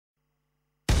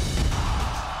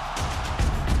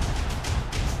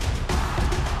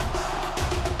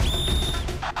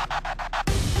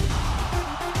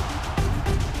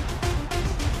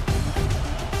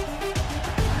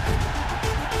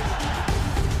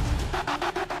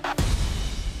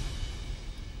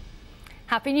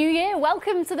Happy New Year.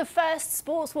 Welcome to the first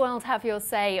Sports World Have Your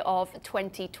Say of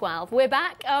 2012. We're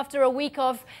back after a week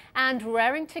off and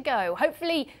raring to go.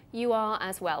 Hopefully you are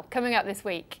as well. Coming up this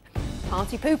week,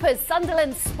 party poopers,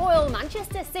 Sunderland spoil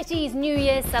Manchester City's New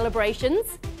Year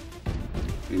celebrations.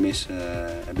 We miss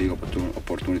a big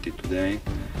opportunity today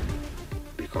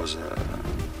because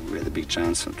we had a big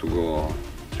chance to go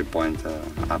 3 points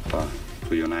up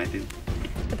to United.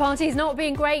 The party's not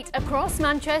been great across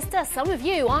Manchester. Some of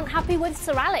you aren't happy with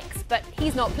Sir Alex, but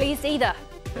he's not pleased either.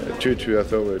 2-2, I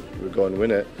thought we'd go and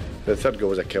win it. The third goal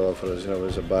was a killer for us. It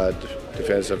was a bad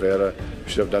defensive error. We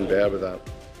should have done better with that.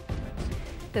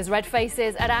 There's red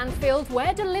faces at Anfield.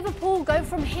 Where do Liverpool go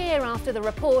from here after the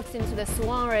report into the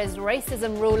SWHYS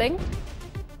racism ruling?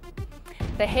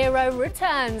 The hero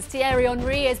returns. Thierry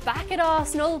Henry is back at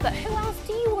Arsenal, but who else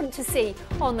do you want to see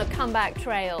on the comeback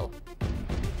trail?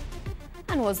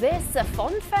 And was this a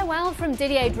fond farewell from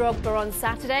Didier Drogba on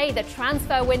Saturday? The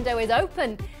transfer window is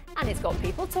open and it's got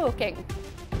people talking.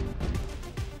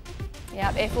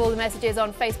 Yep, if all the messages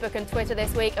on Facebook and Twitter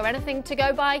this week are anything to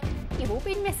go by, you've all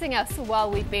been missing us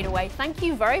while we've been away. Thank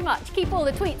you very much. Keep all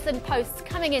the tweets and posts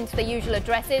coming into the usual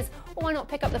addresses, or why not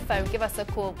pick up the phone, give us a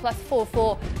call,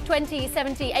 +44 20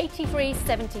 70 83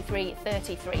 73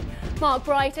 33. Mark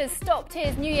Bright has stopped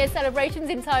his New Year celebrations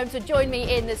in time to join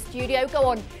me in the studio. Go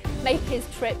on, make his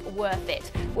trip worth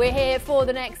it. We're here for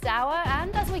the next hour,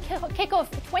 and as we kick off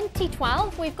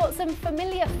 2012, we've got some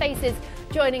familiar faces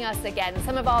joining us again.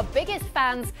 Some of our biggest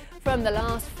fans from the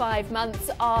last 5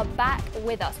 months are back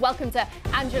with us. Welcome to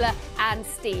Angela and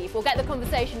Steve. We'll get the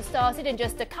conversation started in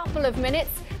just a couple of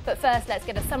minutes, but first let's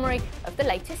get a summary of the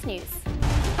latest news.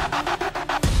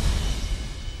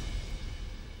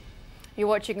 You're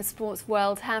watching Sports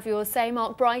World Have Your Say.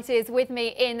 Mark Bright is with me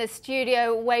in the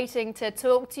studio waiting to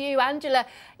talk to you. Angela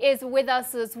is with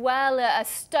us as well, a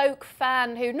Stoke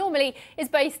fan who normally is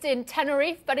based in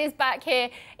Tenerife but is back here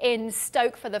in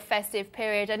Stoke for the festive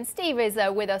period. And Steve is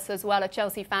with us as well, a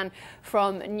Chelsea fan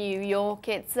from New York.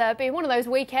 It's been one of those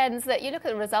weekends that you look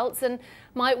at the results and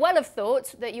might well have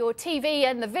thought that your TV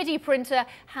and the video printer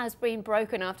has been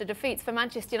broken after defeats for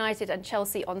Manchester United and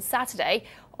Chelsea on Saturday.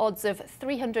 Odds of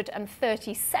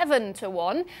 337 to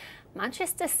 1.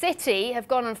 Manchester City have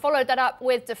gone and followed that up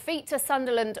with defeat to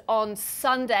Sunderland on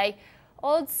Sunday.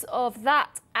 Odds of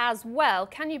that as well,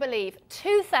 can you believe,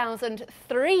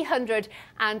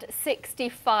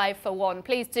 2,365 for 1.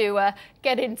 Please do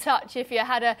get in touch if you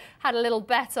had a little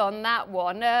bet on that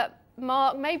one.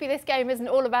 Mark, maybe this game isn't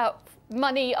all about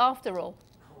money after all.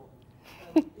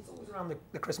 It's always around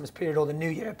the Christmas period or the New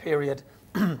Year period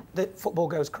that football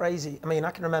goes crazy. I mean,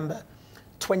 I can remember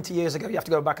 20 years ago, you have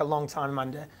to go back a long time,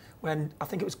 Amanda, when I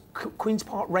think it was Queen's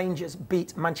Park Rangers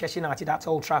beat Manchester United at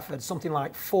Old Trafford, something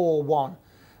like 4-1.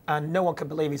 And no one could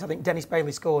believe it. I think Dennis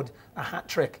Bailey scored a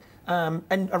hat-trick.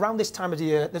 And around this time of the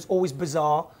year, there's always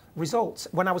bizarre results.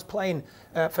 When I was playing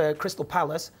for Crystal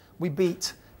Palace, we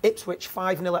beat Ipswich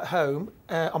 5-0 at home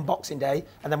on Boxing Day,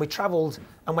 and then we travelled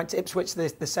and went to Ipswich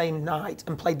the same night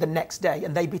and played the next day,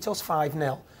 and they beat us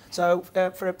 5-0. So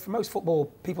for most football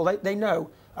people, they know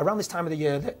around this time of the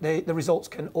year that the results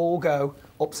can all go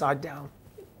upside down.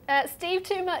 Steve,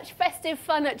 too much festive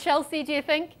fun at Chelsea, do you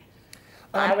think?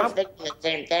 I was thinking the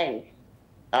same thing.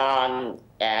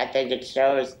 I think it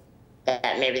shows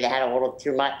that maybe they had a little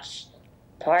too much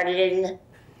partying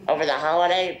over the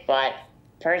holiday, but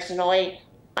personally,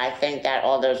 I think that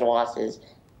all those losses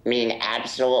mean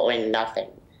absolutely nothing.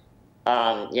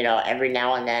 You know, every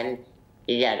now and then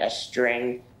you get a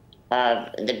string of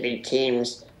the big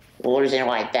teams losing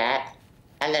like that,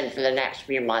 and then for the next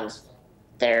few months,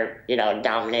 they're, you know,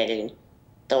 dominating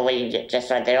the league just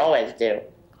like they always do.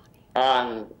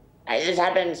 This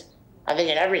happens, I think,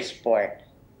 in every sport.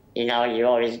 You know, you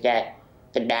always get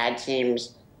the bad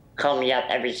teams coming up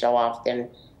every so often,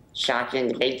 shocking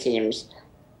the big teams.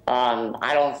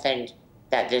 I don't think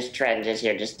that this trend is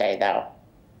here to stay, though.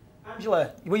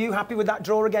 Angela, were you happy with that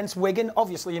draw against Wigan?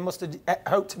 Obviously, you must have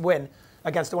hoped to win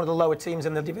against one of the lower teams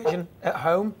in the division at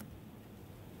home.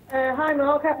 Hi,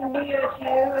 Mark. Happy New Year to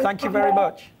you. Thank you very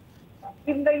much.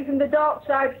 Even though you're from the dark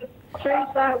side of the street.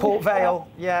 Port Vale,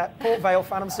 yeah, Port Vale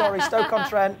fan, I'm sorry.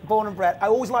 Stoke-on-Trent, born and bred. I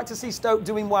always like to see Stoke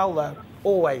doing well, though.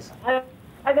 Always. I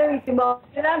know you do, Mark.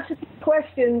 In answer to the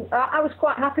question, I was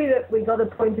quite happy that we got a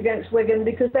point against Wigan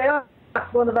because they are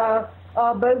one of our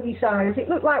bogey sides. It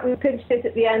looked like we pinched it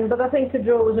at the end, but I think the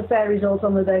draw was a fair result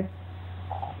on the day.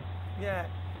 Yeah.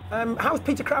 How's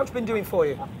Peter Crouch been doing for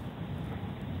you?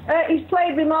 He's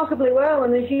played remarkably well,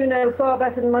 and as you know far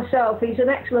better than myself, he's an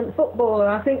excellent footballer.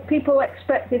 I think people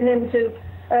expected him to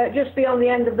just beyond the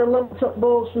end of the lumped up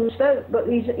balls from Stoke. But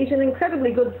he's an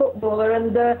incredibly good footballer,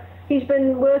 and he's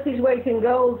been worth his weight in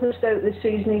gold for Stoke this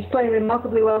season. He's playing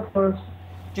remarkably well for us.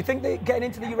 Do you think that getting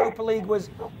into the Europa League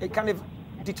it kind of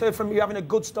deterred from you having a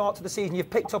good start to the season? You've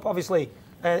picked up, obviously,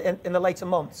 in the later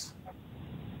months.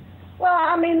 Well,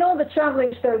 I mean, all the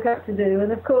travelling Stoke had to do,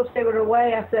 and of course they were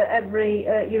away after every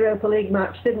Europa League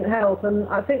match, didn't help. And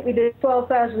I think we did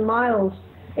 12,000 miles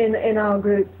in our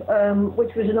group,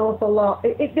 which was an awful lot.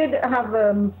 It did have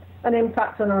an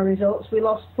impact on our results. We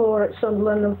lost 4 at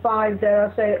Sunderland and 5,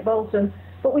 dare I say, at Bolton.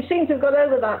 But we seem to have got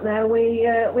over that now. We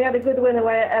had a good win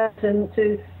away at Everton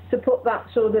to put that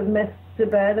sort of myth to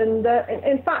bed. And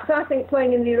in fact, I think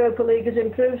playing in the Europa League has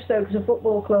improved Stoke as a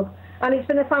football club. And it's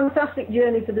been a fantastic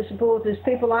journey for the supporters.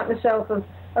 People like myself have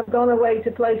gone away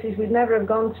to places we'd never have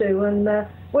gone to, and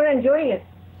we're enjoying it.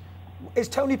 Is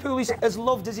Tony Pooley as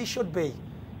loved as he should be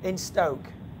in Stoke?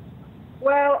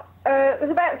 Well, there's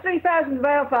about 3,000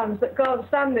 Vale fans that can't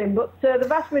stand him, but the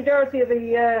vast majority of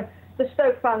the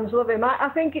Stoke fans love him. I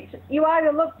think you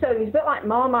either love Tony, he's a bit like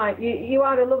Marmite. You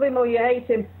either love him or you hate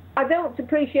him. I don't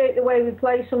appreciate the way we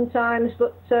play sometimes,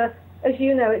 but as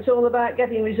you know, it's all about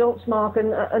getting results, Mark,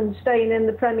 and staying in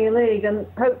the Premier League, and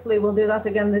hopefully we'll do that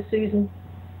again this season.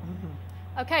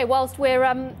 OK, whilst we're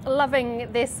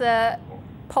loving this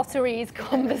potteries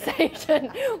conversation,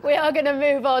 we are going to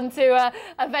move on to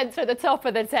events at the top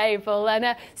of the table.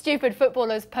 And Stupid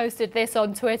Footballers posted this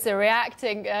on Twitter,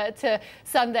 reacting to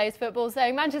Sunday's football,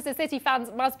 saying Manchester City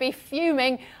fans must be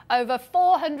fuming over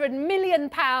 £400 million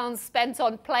spent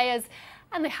on players,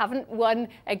 and they haven't won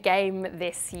a game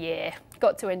this year.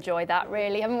 Got to enjoy that,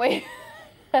 really, haven't we?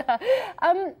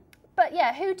 But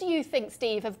yeah, who do you think,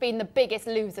 Steve, have been the biggest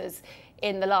losers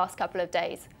in the last couple of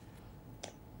days?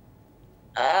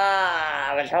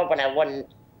 I was hoping I wouldn't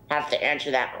have to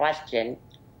answer that question.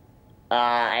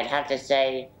 I'd have to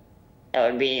say it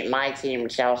would be my team,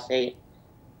 Chelsea,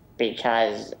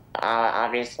 because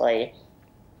obviously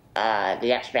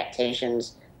the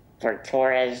expectations for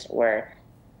Torres were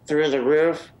through the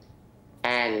roof,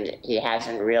 and he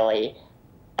hasn't really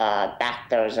backed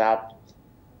those up.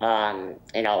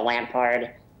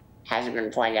 Lampard hasn't been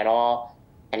playing at all,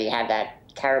 and he had that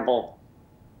terrible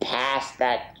pass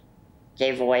that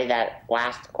gave away that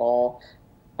last goal.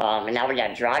 And now we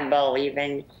got Drogba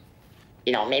leaving,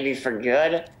 maybe for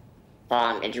good.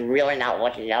 It's really not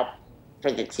looking up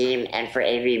for the team and for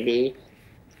AVB.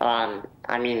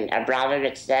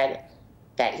 Abramovich said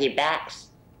that he backs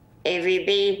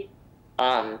AVB.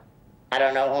 I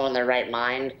don't know who in their right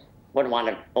mind would want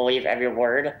to believe every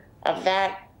word of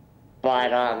that.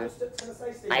 But I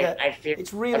feel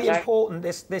it's really important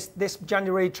this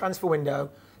January transfer window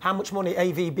how much money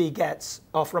AVB gets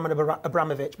off Roman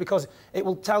Abramovich, because it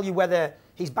will tell you whether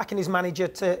he's backing his manager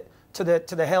to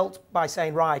the hilt by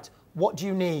saying, right, what do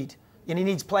you need? And he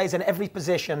needs players in every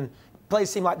position. Players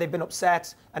seem like they've been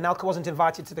upset. Anelka wasn't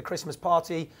invited to the Christmas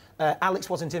party. Alex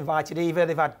wasn't invited either.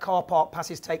 They've had car park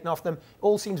passes taken off them. It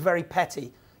all seems very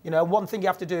petty. One thing you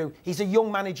have to do, he's a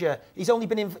young manager. He's only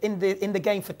been in the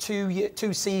game for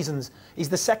two seasons. He's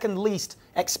the second least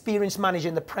experienced manager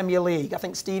in the Premier League. I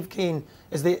think Steve Keane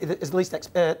is the least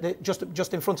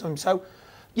just in front of him. So,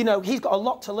 he's got a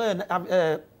lot to learn,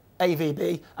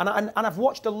 AVB. And I've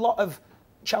watched a lot of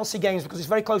Chelsea games because it's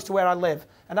very close to where I live.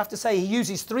 And I have to say, he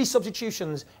uses 3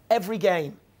 substitutions every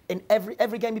game, in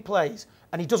every game he plays,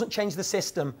 and he doesn't change the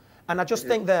system. And I just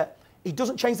think that he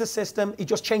doesn't change the system, he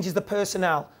just changes the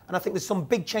personnel. And I think there's some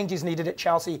big changes needed at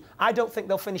Chelsea. I don't think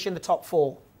they'll finish in the top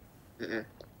 4.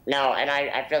 No, and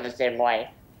I feel the same way.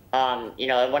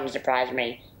 It wouldn't surprise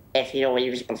me if he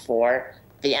leaves before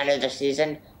the end of the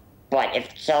season. But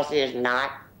if Chelsea is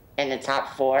not in the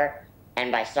top 4,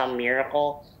 and by some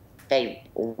miracle they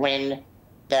win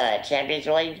the Champions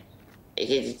League,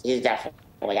 he's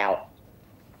definitely out.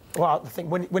 Well, I think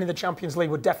winning the Champions League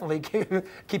would definitely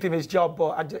keep him his job.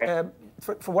 But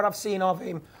for what I've seen of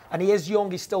him, and he is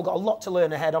young, he's still got a lot to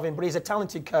learn ahead of him, but he's a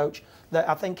talented coach that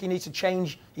I think he needs to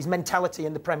change his mentality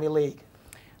in the Premier League.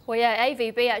 Well, yeah,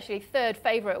 AVB actually third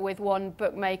favourite with one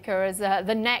bookmaker as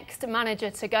the next manager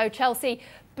to go. Chelsea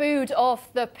booed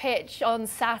off the pitch on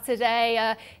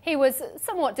Saturday. He was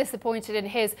somewhat disappointed in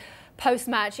his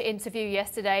post-match interview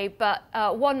yesterday, but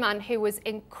one man who was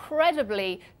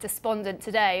incredibly despondent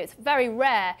today. It's very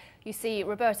rare you see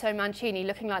Roberto Mancini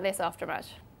looking like this after a match.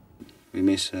 We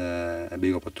miss a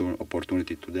big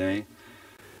opportunity today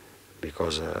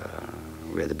because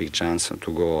we had a big chance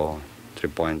to go 3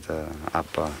 points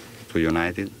up to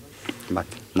United, but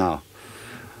now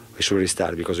we should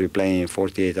restart because we play in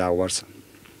 48 hours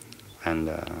and,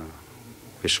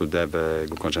 we should have a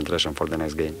good concentration for the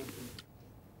next game.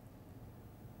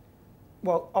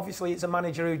 well, obviously it's a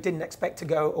manager who didn't expect to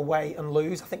go away and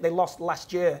lose. I think they lost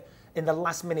last year in the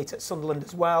last minute at Sunderland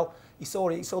as well. You saw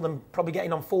them probably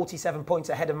getting on 47 points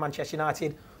ahead of Manchester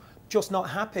United. Just not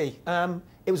happy.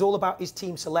 It was all about his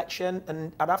team selection,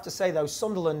 and I'd have to say though,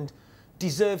 Sunderland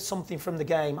deserved something from the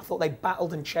game. I thought they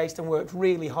battled and chased and worked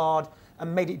really hard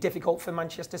and made it difficult for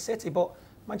Manchester City. But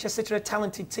Manchester City are a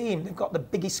talented team. They've got the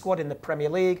biggest squad in the Premier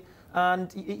League,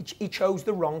 and he chose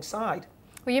the wrong side.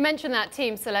 Well, you mentioned that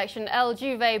team selection. El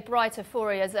Juve Brighter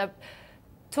Fury has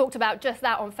talked about just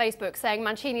that on Facebook, saying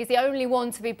Mancini is the only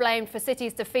one to be blamed for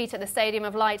City's defeat at the Stadium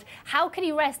of Light. How can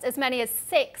he rest as many as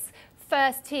 6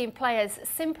 first-team players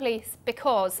simply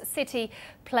because City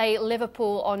play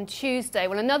Liverpool on Tuesday?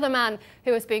 Well, another man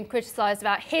who has been criticised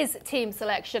about his team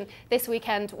selection this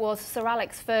weekend was Sir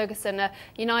Alex Ferguson.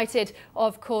 United,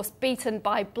 of course, beaten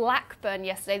by Blackburn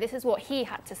yesterday. This is what he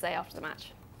had to say after the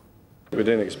match. We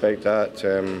didn't expect that.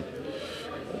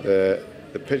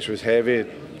 The pitch was heavy,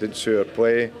 didn't suit our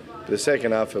play. But the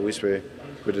second half, at least we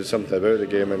did something about the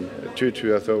game, and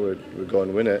 2-2 I thought we'd go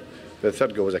and win it. The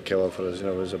third goal was a killer for us. You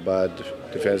know, it was a bad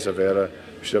defensive error.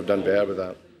 We should have done better with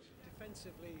that.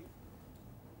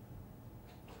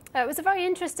 It was a very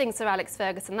interesting Sir Alex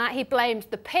Ferguson that. He blamed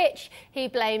the pitch, he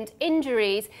blamed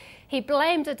injuries, he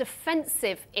blamed a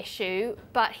defensive issue,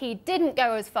 but he didn't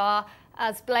go as far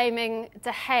as blaming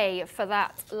De Gea for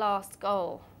that last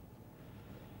goal.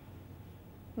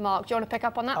 Mark, do you want to pick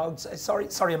up on that? Oh,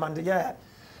 sorry, Amanda. Yeah.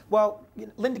 Well,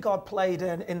 Lindegaard played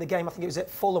in the game. I think it was at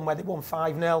Fulham where they won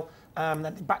 5-0. Then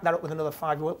they backed that up with another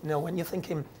 5-0. When you're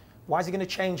thinking, why is he going to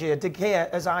change here? De Gea,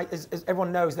 as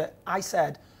everyone knows, that I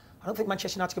said, I don't think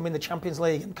Manchester United can win the Champions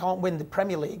League and can't win the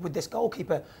Premier League with this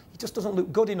goalkeeper. He just doesn't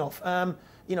look good enough.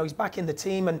 You know, he's back in the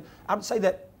team, and I would say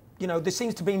that, you know, there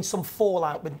seems to be some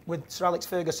fallout with Sir Alex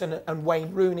Ferguson and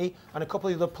Wayne Rooney and a couple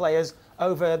of other players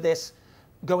over this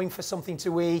going for something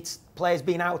to eat, players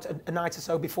being out a night or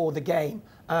so before the game.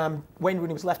 Wayne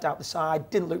Rooney was left out the side,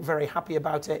 didn't look very happy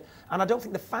about it. And I don't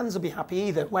think the fans will be happy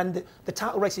either when the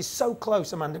title race is so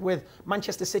close, Amanda, with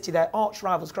Manchester City, their arch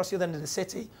rivals across the other end of the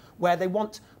city, where they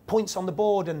want points on the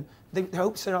board, and they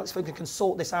hope Sir Alex Ferguson can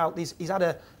sort this out. He's had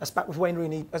a spat with Wayne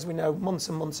Rooney, as we know, months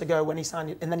and months ago when he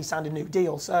signed it, and then he signed a new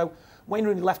deal. So Wayne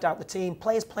Rooney left out the team,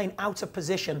 players playing out of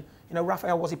position. You know,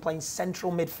 Raphael was he playing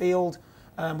central midfield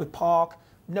with Park.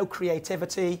 No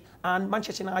creativity, and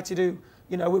Manchester United, who,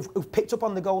 you know, who've picked up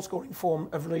on the goal-scoring form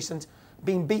of recent,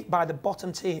 being beat by the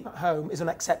bottom team at home is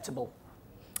unacceptable.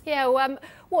 Yeah,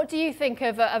 what do you think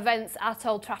of events at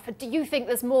Old Trafford? Do you think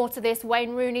there's more to this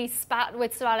Wayne Rooney spat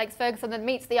with Sir Alex Ferguson than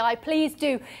meets the eye? Please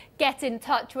do get in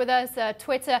touch with us,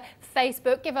 Twitter,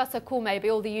 Facebook, give us a call maybe,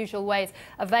 all the usual ways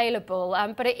available.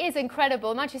 But it is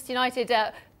incredible. Manchester United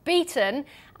beaten,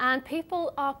 and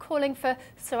people are calling for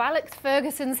Sir Alex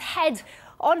Ferguson's head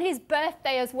on his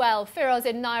birthday as well. Firoz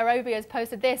in Nairobi has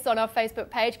posted this on our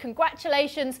Facebook page.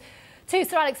 Congratulations to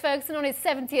Sir Alex Ferguson on his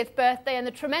 70th birthday and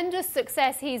the tremendous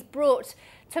success he's brought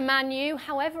to Man U.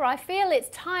 However, I feel it's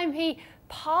time he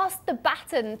passed the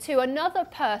baton to another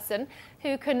person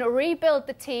who can rebuild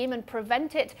the team and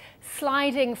prevent it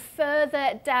sliding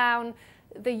further down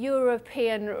the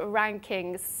European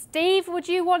rankings. Steve, would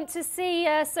you want to see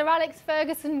Sir Alex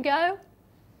Ferguson go?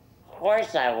 Of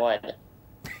course I would.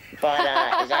 But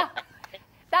is that...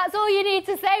 That's all you need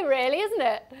to say, really, isn't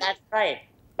it? That's right.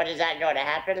 But is that going to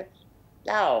happen?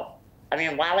 No. I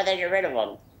mean, why would they get rid of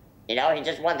him? You know, he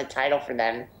just won the title for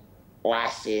them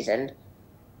last season.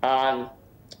 I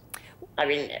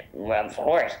mean, well, of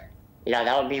course. You know,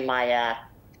 that would be my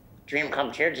dream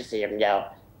come true to see him go.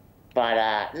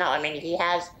 But, no, I mean, he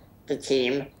has the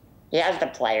team. He has the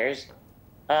players.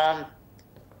 No,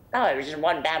 it was just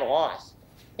one bad loss.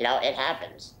 You know, it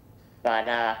happens.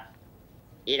 But,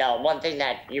 you know, one thing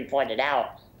that you pointed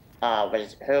out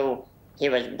was who he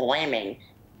was blaming.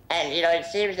 And, you know, it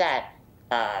seems that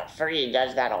Fergie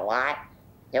does that a lot.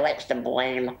 He likes to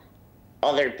blame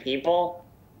other people,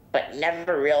 but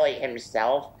never really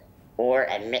himself or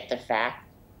admit the fact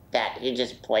that he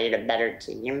just played a better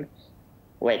team,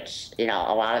 which, you know,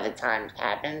 a lot of the times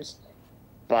happens.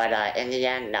 But in the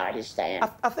end, no, he's staying.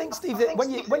 I think, Steve, that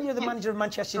when you're the manager of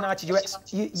Manchester United,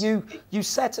 you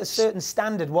set a certain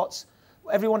standard. What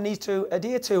everyone needs to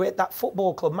adhere to at that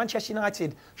football club. Manchester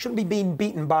United shouldn't be being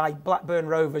beaten by Blackburn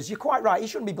Rovers. You're quite right. He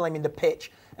shouldn't be blaming the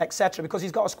pitch, etc., because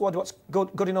he's got a squad that's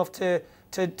good enough to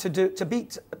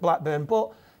beat Blackburn.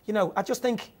 But you know, I just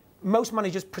think most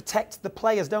managers protect the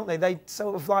players, don't they? They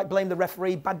sort of like blame the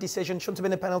referee, bad decision, shouldn't have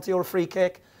been a penalty or a free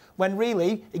kick. When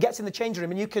really, he gets in the changing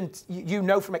room, and you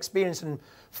know from experience and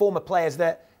former players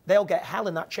that they'll get hell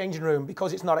in that changing room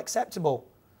because it's not acceptable.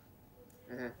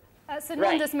 Mm-hmm.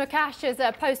 Sanandas Mukesh has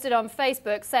posted on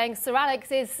Facebook saying Sir Alex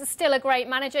is still a great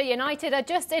manager. United are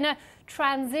just in a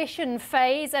transition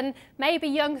phase and maybe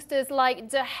youngsters like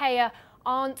De Gea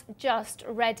aren't just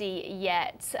ready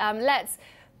yet. Let's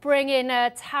bring in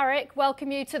Tarek. Welcome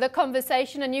you to the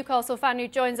conversation, a Newcastle fan who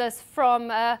joins us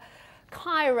from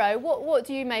Cairo. What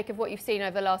do you make of what you've seen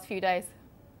over the last few days?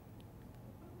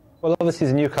 Well, obviously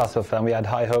as a Newcastle fan we had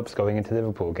high hopes going into the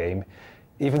Liverpool game.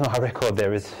 Even though our record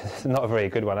there is not a very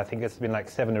good one, I think it's been like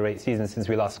 7 or 8 seasons since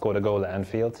we last scored a goal at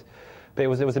Anfield. But it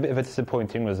was a bit of a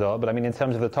disappointing result. But I mean, in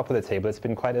terms of the top of the table, it's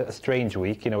been quite a strange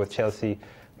week, you know, with Chelsea,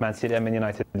 Man City and Man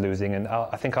United losing. And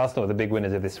I think Arsenal are the big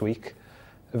winners of this week.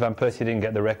 Van Persie didn't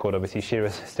get the record, obviously. Shearer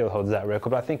still holds that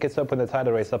record. But I think it's opened the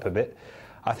title race up a bit.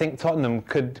 I think Tottenham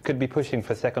could be pushing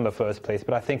for second or first place,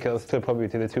 but I think it'll still probably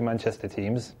be the 2 Manchester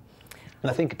teams.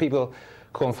 And I think people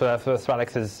calling for Sir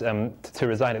Alex's to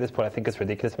resign at this point, I think it's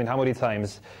ridiculous. I mean, how many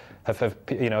times have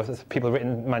you know, people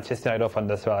written Manchester United off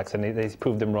under Sir Alex and they've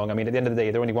proved them wrong? I mean, at the end of the day,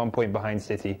 they're only 1 point behind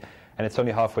City, and it's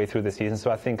only halfway through the season.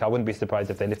 So I think I wouldn't be surprised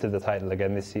if they lifted the title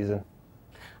again this season.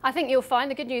 I think you'll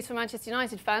find the good news for Manchester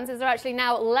United fans is they're actually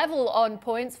now level on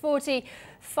points,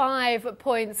 45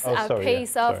 points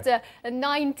apiece after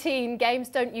 19 games.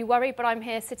 Don't you worry, but I'm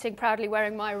here sitting proudly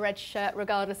wearing my red shirt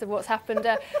regardless of what's happened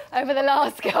over the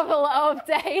last couple of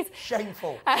days.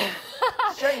 Shameful.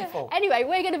 Shameful. Anyway,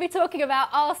 we're going to be talking about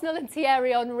Arsenal and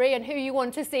Thierry Henry and who you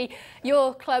want to see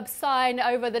your club sign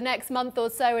over the next month or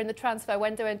so in the transfer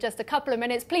window in just a couple of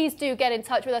minutes. Please do get in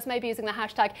touch with us, maybe using the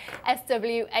hashtag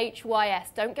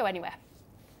SWHYS. Don't go anywhere.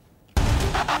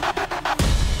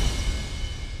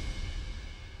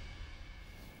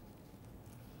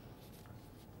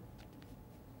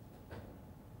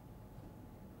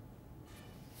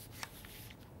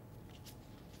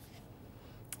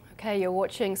 Okay, you're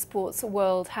watching Sports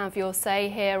World Have Your Say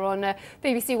here on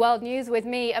BBC World News with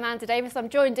me, Amanda Davies. I'm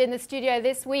joined in the studio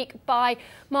this week by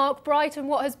Mark Bright and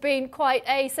what has been quite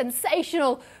a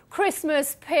sensational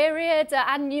Christmas period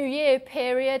and New Year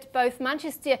period. Both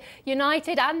Manchester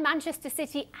United and Manchester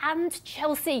City and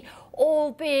Chelsea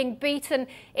all being beaten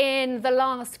in the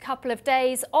last couple of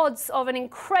days. Odds of an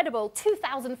incredible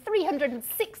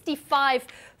 2,365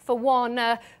 for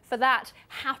one for that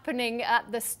happening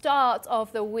at the start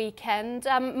of the weekend.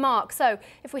 Mark, so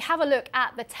if we have a look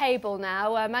at the table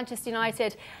now, Manchester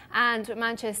United and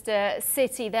Manchester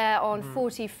City there on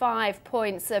 45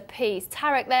 points apiece.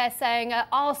 Tarek there saying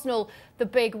Arsenal the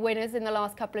big winners in the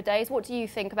last couple of days. What do you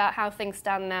think about how things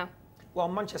stand now? Well,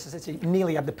 Manchester City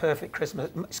nearly had the perfect Christmas.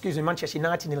 Excuse me, Manchester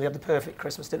United nearly had the perfect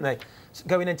Christmas, didn't they? So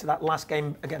going into that last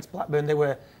game against Blackburn, they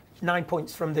were 9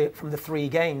 points from the 3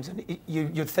 games, and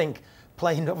you'd think,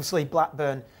 playing obviously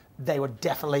Blackburn, they would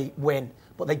definitely win,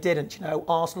 but they didn't. You know,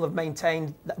 Arsenal have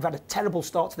maintained, they've had a terrible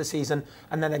start to the season,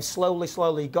 and then they've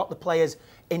slowly got the players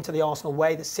into the Arsenal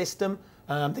way, the system.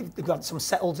 They've got some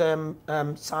settled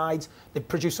sides. They've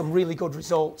produced some really good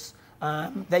results.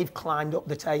 They've climbed up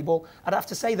the table. I'd have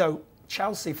to say though,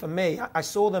 Chelsea, for me, I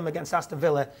saw them against Aston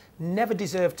Villa, never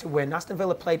deserved to win. Aston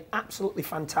Villa played absolutely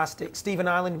fantastic. Stephen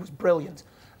Ireland was brilliant.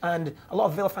 And a lot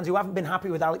of Villa fans who haven't been happy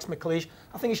with Alex McLeish,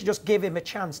 I think you should just give him a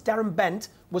chance. Darren Bent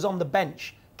was on the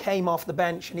bench, came off the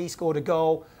bench and he scored a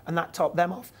goal and that topped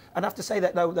them off. And I have to say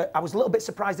that, though, that I was a little bit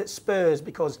surprised at Spurs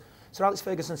because Sir Alex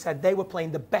Ferguson said they were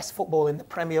playing the best football in the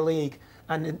Premier League.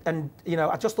 And you know,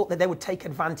 I just thought that they would take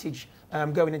advantage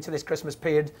going into this Christmas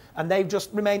period, and they've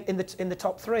just remained in the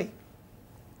top 3.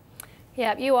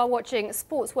 Yeah, you are watching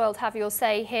Sports World Have Your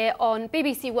Say here on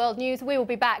BBC World News. We will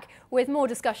be back with more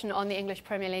discussion on the English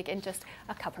Premier League in just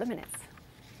a couple of minutes.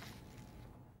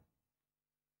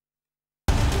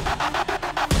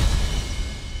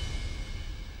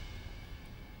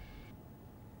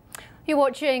 You're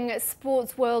watching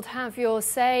Sports World Have Your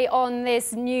Say on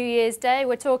this New Year's Day.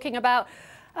 We're talking about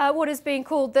what has been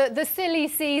called the silly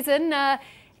season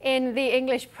in the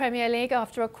English Premier League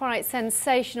after a quite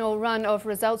sensational run of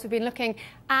results. We've been looking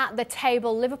at the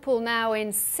table. Liverpool now in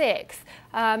 6th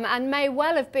and may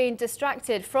well have been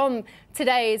distracted from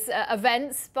today's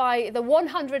events by the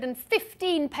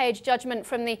 115-page judgment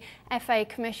from the FA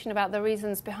Commission about the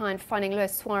reasons behind finding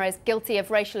SWHYS guilty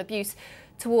of racial abuse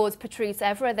towards Patrice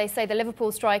Evra. They say the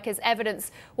Liverpool striker's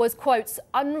evidence was, quotes,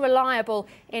 unreliable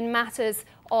in matters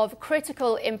of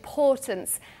critical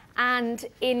importance and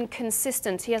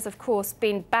inconsistent. He has, of course,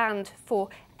 been banned for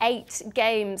 8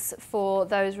 games for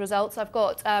those results. I've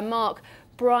got Mark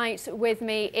Bright with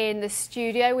me in the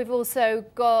studio. We've also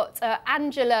got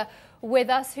Angela with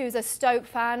us, who's a Stoke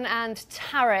fan, and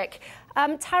Tarek.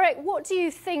 Tarek, what do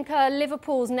you think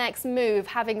Liverpool's next move,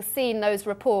 having seen those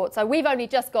reports? We've only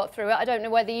just got through it. I don't know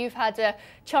whether you've had a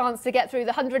chance to get through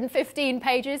the 115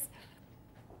 pages.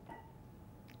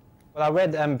 Well, I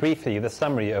read briefly the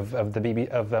summary of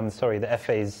the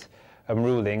FA's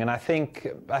ruling, and I think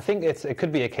it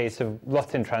could be a case of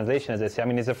lost in translation, as they say. I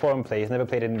mean, he's a foreign player; he's never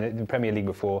played in the Premier League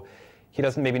before. He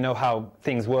doesn't maybe know how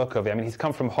things work over here. I mean, he's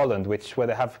come from Holland, where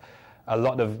they have a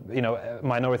lot of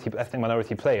ethnic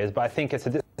minority players, but I think it's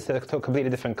a completely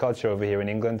different culture over here in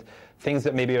England. Things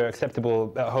that maybe are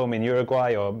acceptable at home in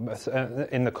Uruguay or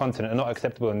in the continent are not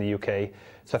acceptable in the UK.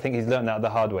 So I think he's learned that the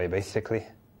hard way, basically.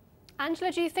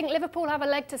 Angela, do you think Liverpool have a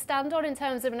leg to stand on in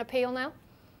terms of an appeal now?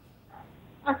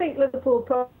 I think Liverpool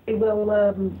probably will.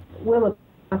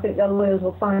 I think their lawyers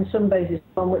will find some basis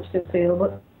on which to appeal,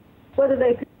 but whether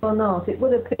they appeal or not, it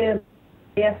would appear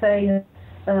the FA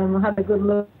had a good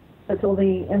look at all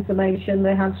the information.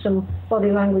 They had some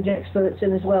body language experts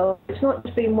in as well. It's not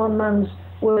just been one man's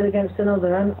word against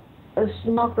another, and as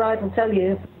Mark Wright will tell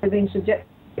you, they've been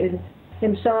subjected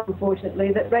himself,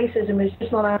 unfortunately, that racism is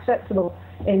just not acceptable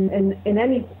in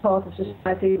any part of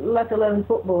society, let alone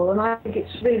football. And I think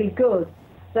it's really good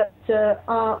that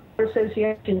our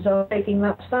associations are taking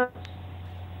that stance.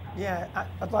 Yeah,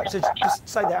 I'd like to just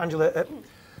say that, Angela.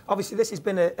 Obviously, this has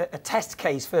been a test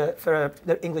case for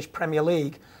the English Premier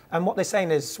League. And what they're saying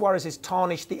is Suarez has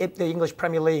tarnished the English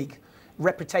Premier League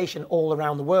reputation all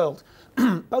around the world.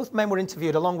 Both men were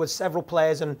interviewed along with several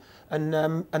players, and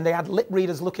they had lip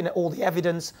readers looking at all the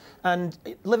evidence. And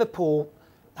Liverpool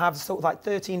have sort of like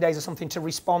 13 days or something to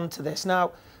respond to this.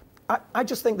 Now, I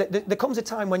just think that there comes a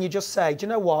time when you just say, do you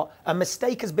know what? A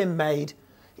mistake has been made.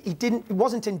 It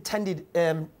wasn't intended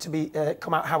to be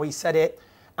come out how he said it.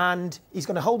 And he's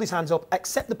going to hold his hands up,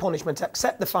 accept the punishment,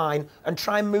 accept the fine, and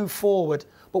try and move forward.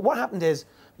 But what happened is,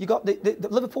 you got the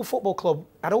Liverpool Football Club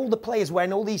had all the players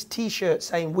wearing all these T-shirts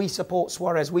saying, "We support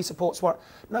Suarez, we support Suarez."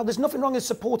 Now, there's nothing wrong in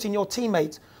supporting your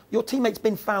teammates. Your teammate's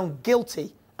been found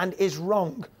guilty and is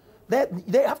wrong.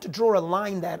 They have to draw a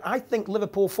line there. I think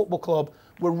Liverpool Football Club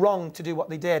were wrong to do what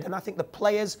they did. And I think the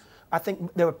players,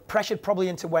 they were pressured probably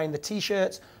into wearing the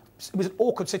T-shirts. It was an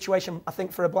awkward situation, I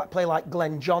think, for a black player like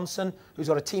Glenn Johnson, who's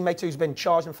got a teammate who's been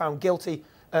charged and found guilty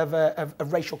of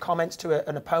racial comments to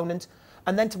an opponent.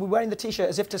 And then to be wearing the T-shirt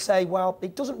as if to say, well,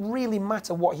 it doesn't really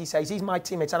matter what he says. He's my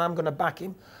teammate and I'm going to back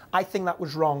him. I think that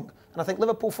was wrong. And I think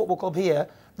Liverpool Football Club here,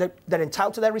 they're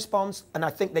entitled to their response, and I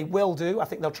think they will do. I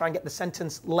think they'll try and get the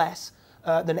sentence less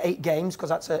than 8 games, because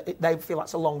they feel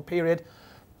that's a long period.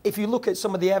 If you look at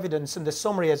some of the evidence and the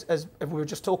summary, as we were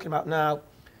just talking about now,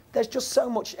 there's just so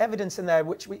much evidence in there,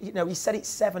 which, he said it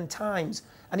 7 times,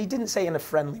 and he didn't say it in a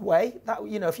friendly way. That,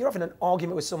 if you're having an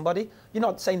argument with somebody, you're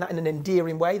not saying that in an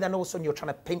endearing way, then all of a sudden you're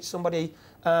trying to pinch somebody.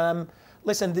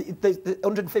 Listen, the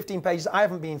 115 pages, I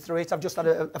haven't been through it. I've just had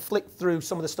a flick through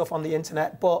some of the stuff on the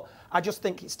internet, but I just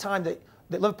think it's time that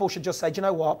Liverpool should just say, do you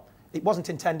know what? It wasn't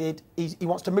intended. He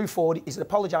wants to move forward. He's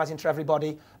apologising to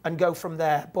everybody and go from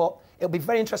there. But it'll be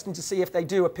very interesting to see if they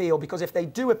do appeal, because if they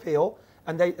do appeal,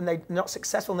 and they're not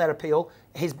successful in their appeal,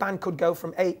 his ban could go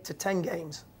from 8 to 10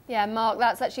 games. Yeah, Mark,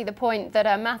 that's actually the point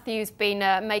that Matthew's been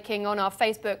making on our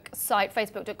Facebook site,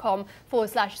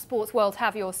 facebook.com/sportsworld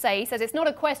have your say. He says it's not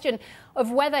a question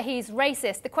of whether he's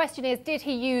racist. The question is, did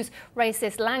he use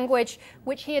racist language,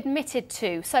 which he admitted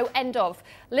to? So, end of.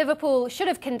 Liverpool should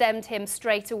have condemned him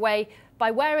straight away by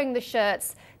wearing the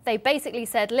shirts. They basically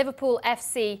said Liverpool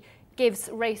FC gives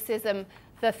racism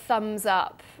the thumbs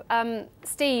up.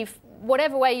 Steve,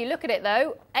 whatever way you look at it,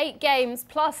 though, 8 games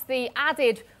plus the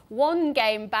added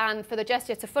 1-game ban for the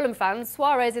gesture to Fulham fans,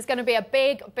 Suarez is going to be a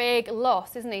big, big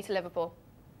loss, isn't he, to Liverpool?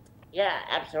 Yeah,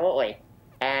 absolutely.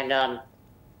 And,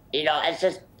 it's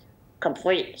just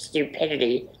complete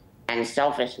stupidity and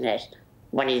selfishness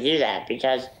when you do that,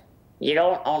 because you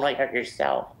don't only hurt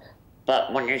yourself,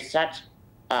 but when you're such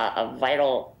a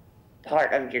vital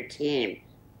part of your team,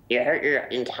 you hurt your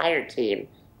entire team,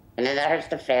 and then that hurts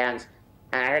the fans,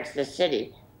 and it hurts the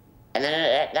city, and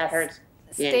then that hurts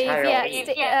the entire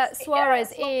league.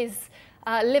 Suarez is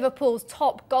Liverpool's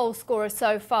top goal scorer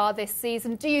so far this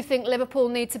season. Do you think Liverpool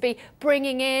need to be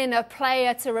bringing in a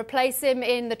player to replace him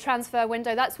in the transfer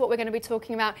window? That's what we're going to be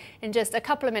talking about in just a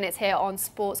couple of minutes here on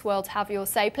Sports World Have Your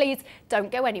Say. Please don't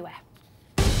go anywhere.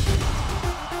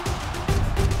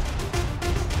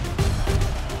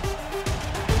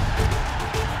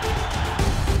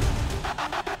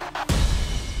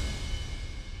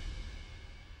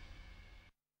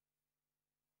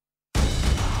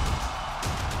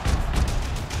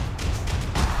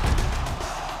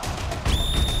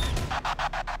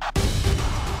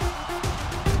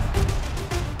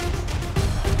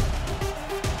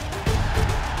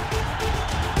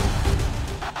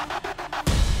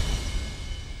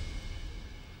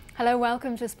 Hello,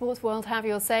 welcome to Sports World Have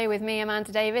Your Say with me,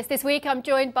 Amanda Davies. This week I'm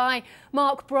joined by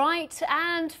Mark Bright,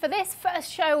 and for this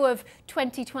first show of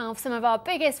 2012, some of our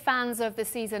biggest fans of the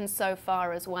season so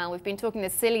far as well. We've been talking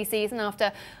this silly season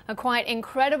after a quite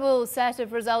incredible set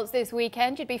of results this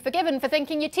weekend. You'd be forgiven for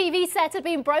thinking your TV set had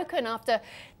been broken after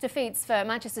defeats for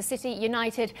Manchester City,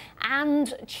 United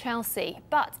and Chelsea.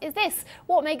 But is this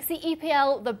what makes the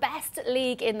EPL the best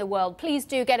league in the world? Please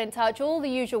do get in touch, all the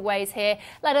usual ways here.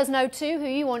 Let us know too who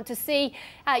you want to see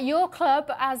at your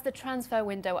club as the transfer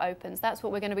window opens. That's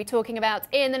what we're going to be talking about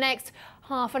in the next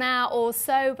half an hour or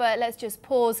so, but let's just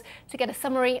pause to get a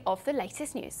summary of the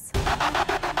latest news.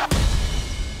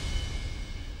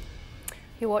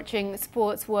 You're watching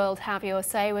Sports World Have Your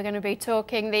Say. We're going to be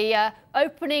talking the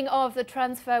opening of the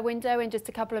transfer window in just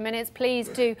a couple of minutes. Please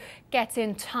do get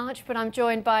in touch. But I'm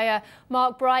joined by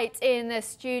Mark Bright in the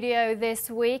studio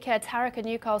this week. Tarek, a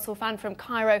Newcastle fan from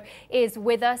Cairo, is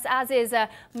with us, as is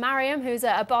Mariam, who's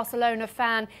a Barcelona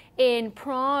fan in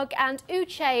Prague, and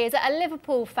Uche is a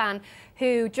Liverpool fan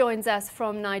who joins us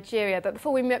from Nigeria. But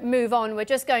before we move on, we're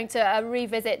just going to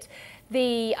revisit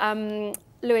the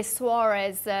Luis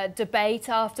Suarez debate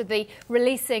after the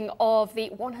releasing of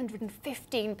the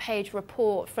 115-page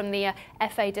report from the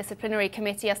FA Disciplinary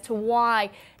Committee as to why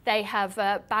they have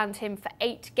banned him for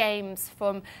 8 games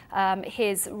from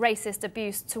his racist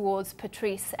abuse towards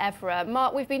Patrice Evra.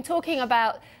 Mark, we've been talking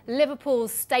about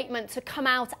Liverpool's statement to come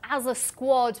out as a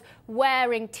squad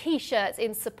wearing T-shirts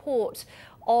in support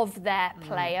of their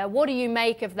player. What do you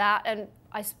make of that? And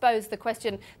I suppose the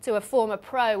question to a former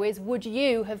pro is, would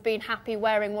you have been happy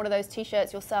wearing one of those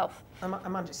T-shirts yourself?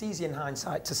 It's easy in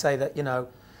hindsight to say that, you know,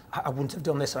 I wouldn't have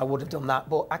done this or I would have done that,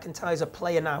 but I can tell you as a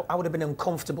player now, I would have been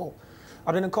uncomfortable.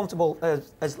 I'd been uncomfortable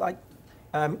as like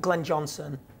Glenn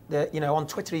Johnson, you know, on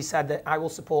Twitter he said that I will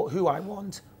support who I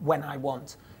want, when I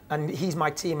want. And he's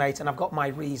my teammate and I've got my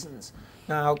reasons.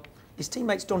 Now, his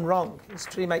teammate's done wrong. His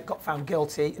teammate got found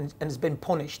guilty and has been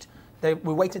punished.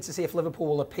 We're waiting to see if Liverpool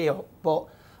will appeal, but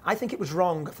I think it was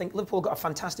wrong. I think Liverpool got a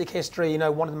fantastic history, you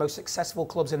know, one of the most successful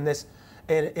clubs in this,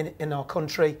 in our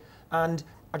country, and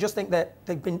I just think that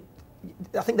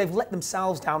I think they've let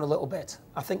themselves down a little bit.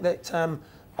 I think that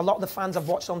a lot of the fans I've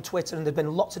watched on Twitter, and there've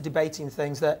been lots of debating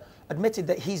things, that admitted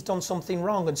that he's done something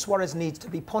wrong and Suarez needs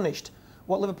to be punished.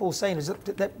 What Liverpool's saying is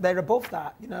that they're above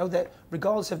that, you know, that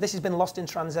regardless of this has been lost in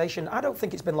translation. I don't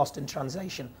think it's been lost in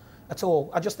translation at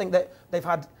all. I just think that they've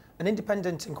had an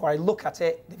independent inquiry look at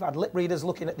it. They've had lip readers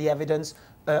looking at the evidence.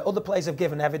 Other players have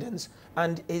given evidence,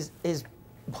 and it's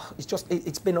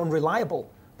been unreliable.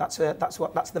 That's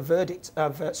the verdict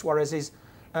of Suarez's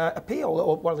appeal,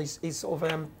 or well, he's sort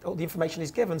of all the information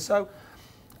he's given. So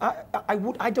I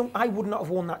would not have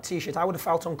worn that T-shirt. I would have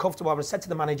felt uncomfortable. I would have said to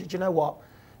the manager, do you know what?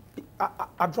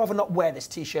 I'd rather not wear this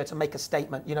T-shirt and make a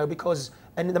statement, you know,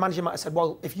 and the manager might have said,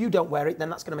 well, if you don't wear it, then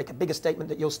that's going to make a bigger statement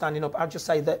that you're standing up. I'd just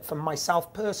say that for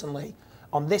myself personally,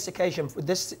 on this occasion, with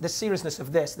the seriousness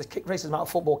of this kick racism out of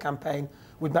football campaign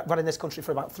we've run in this country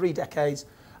for about 3 decades,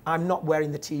 I'm not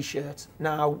wearing the T-shirt.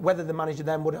 Now, whether the manager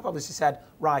then would have obviously said,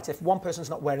 right, if one person's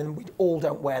not wearing them, we all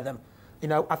don't wear them. You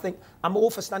know, I think I'm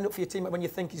all for standing up for your teammate when you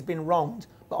think he's been wronged,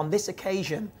 but on this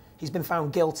occasion, he's been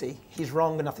found guilty. He's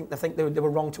wrong, and I think they were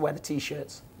wrong to wear the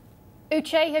T-shirts.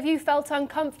 Uche, have you felt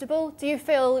uncomfortable? Do you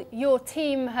feel your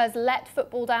team has let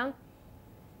football down?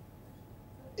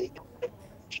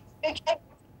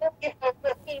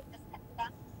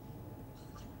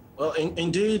 Well,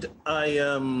 indeed,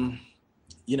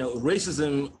 you know,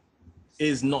 racism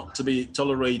is not to be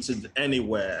tolerated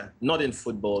anywhere, not in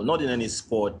football, not in any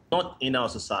sport, not in our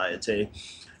society.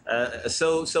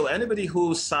 So anybody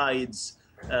who sides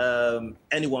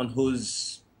anyone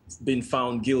who's been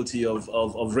found guilty of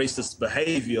racist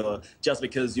behavior just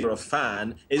because you're a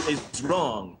fan is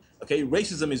wrong. Okay,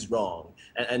 racism is wrong.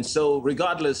 And so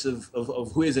regardless of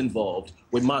who is involved,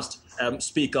 we must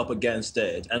speak up against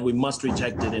it, and we must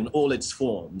reject it in all its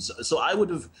forms. So I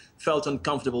would have felt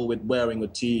uncomfortable with wearing a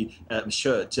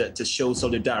T-shirt to show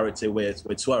solidarity with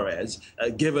Suarez,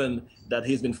 given that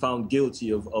he's been found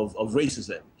guilty of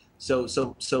racism. So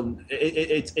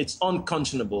it's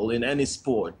unconscionable in any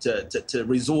sport to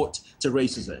resort to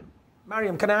racism.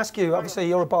 Mariam, can I ask you, obviously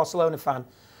you're a Barcelona fan,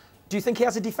 do you think he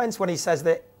has a defence when he says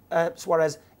that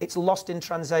Suarez, it's lost in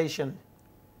translation?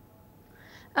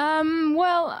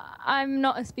 Well, I'm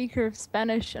not a speaker of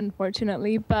Spanish,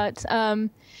 unfortunately, but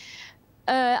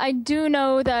I do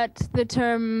know that the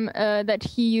term that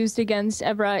he used against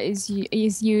Evra is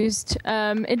used.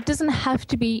 It doesn't have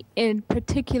to be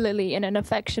particularly in an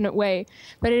affectionate way,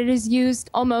 but it is used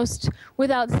almost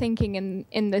without thinking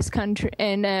in this country,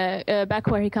 back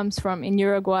where he comes from, in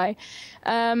Uruguay.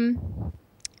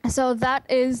 So that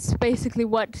is basically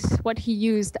what he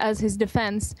used as his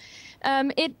defense.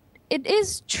 It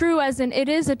is true, as in it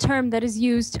is a term that is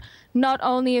used not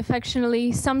only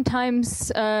affectionately,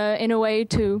 sometimes in a way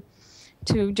to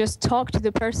just talk to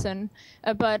the person,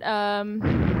 but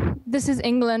this is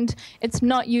England. It's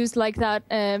not used like that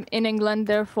in England,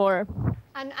 therefore.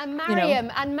 And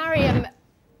Mariam,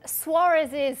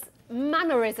 Suarez's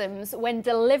mannerisms when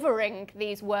delivering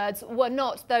these words were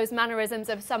not those mannerisms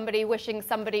of somebody wishing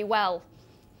somebody well.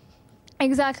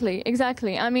 Exactly.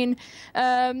 I mean,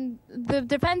 the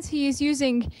defense he is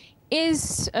using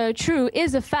is true,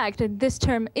 is a fact, and this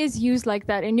term is used like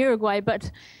that in Uruguay,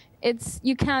 but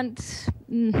you can't...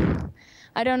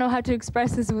 I don't know how to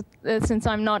express this since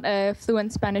I'm not a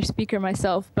fluent Spanish speaker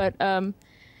myself, but...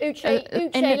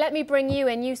 Uche, let me bring you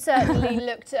in. You certainly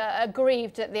looked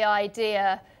aggrieved at the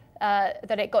idea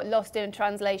that it got lost in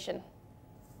translation.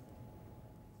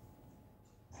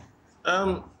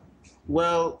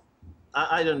 Well,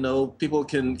 I don't know. People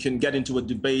can get into a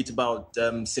debate about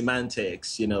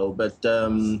semantics, you know, but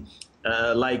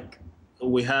like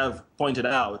we have pointed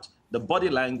out, the body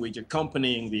language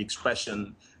accompanying the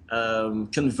expression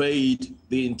conveyed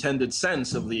the intended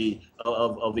sense of the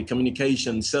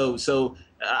communication. So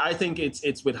I think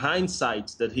it's with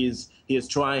hindsight that he is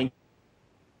trying.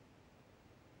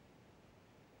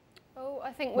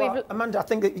 I think Amanda, I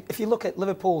think that if you look at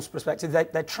Liverpool's perspective,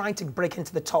 they're trying to break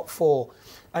into the top four,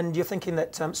 and you're thinking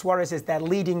that Suarez is their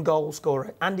leading goal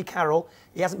scorer. Andy Carroll,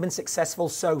 he hasn't been successful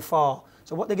so far.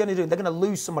 So what they're going to do, they're going to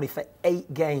lose somebody for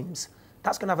 8 games.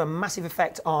 That's going to have a massive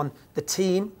effect on the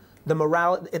team, the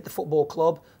morale at the football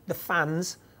club, the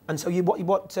fans. And so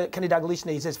what Kenny Dalglish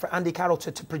needs is for Andy Carroll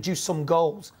to produce some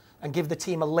goals and give the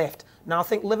team a lift. Now, I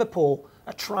think Liverpool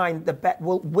are trying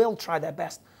will try their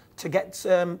best to get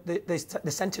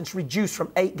the sentence reduced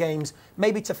from 8 games,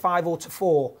 maybe to 5 or to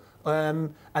 4.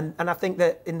 And I think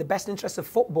that in the best interest of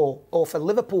football, or for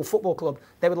Liverpool Football Club,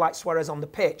 they would like Suarez on the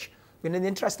pitch. In the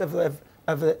interest of the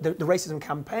racism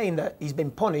campaign, that he's been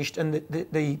punished, and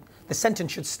the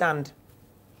sentence should stand.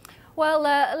 Well,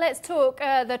 let's talk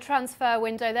the transfer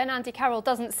window then. Andy Carroll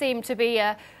doesn't seem to be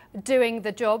doing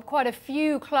the job. Quite a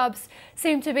few clubs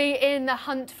seem to be in the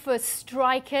hunt for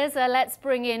strikers. Let's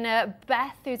bring in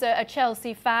Beth, who's a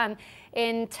Chelsea fan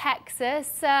in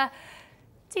Texas.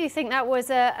 Do you think that was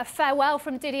a farewell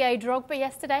from Didier Drogba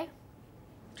yesterday?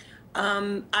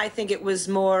 I think it was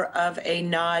more of a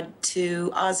nod to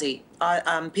Ozzy.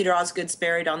 Peter Osgood's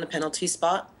buried on the penalty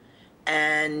spot,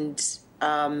 and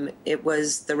it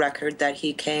was the record that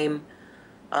he came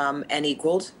and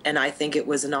equaled, and I think it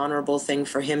was an honorable thing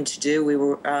for him to do. We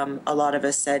were a lot of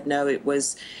us said no. It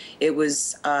was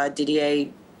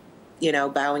Didier,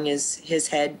 bowing his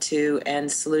head to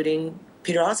and saluting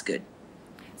Peter Osgood.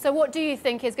 So what do you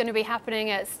think is going to be happening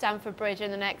at Stamford Bridge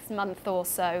in the next month or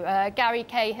so? Gary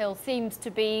Cahill seems to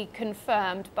be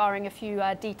confirmed, barring a few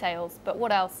details, but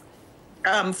what else?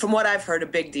 From what I've heard, a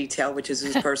big detail, which is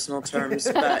his personal terms.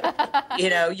 But,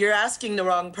 you're asking the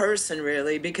wrong person,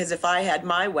 really, because if I had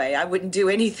my way, I wouldn't do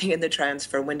anything in the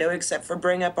transfer window except for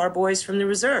bring up our boys from the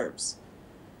reserves.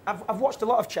 I've watched a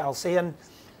lot of Chelsea, and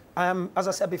as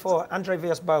I said before, Andre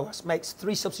Villas-Boas makes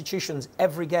 3 substitutions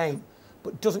every game,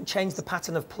 but doesn't change the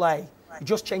pattern of play. He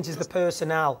just changes the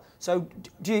personnel. So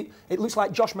it looks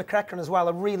like Josh McCracken as well,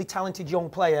 a really talented young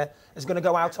player, is going to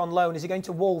go out on loan. Is he going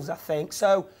to Wolves, I think?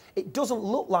 So it doesn't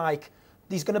look like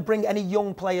he's going to bring any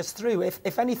young players through.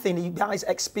 If anything, you guys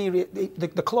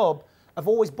the club have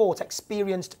always bought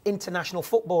experienced international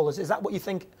footballers. Is that what you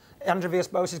think Andre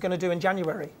Villas-Boas is going to do in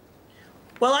January?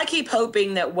 Well, I keep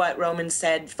hoping that what Roman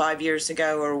said 5 years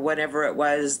ago or whatever it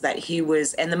was, that he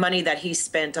was, and the money that he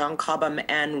spent on Cobham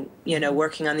and,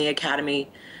 working on the academy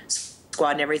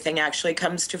squad and everything actually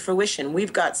comes to fruition.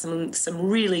 We've got some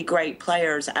really great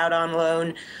players out on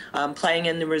loan, playing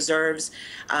in the reserves.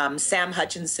 Sam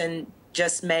Hutchinson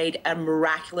just made a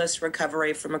miraculous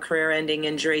recovery from a career-ending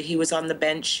injury. He was on the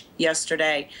bench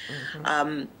yesterday.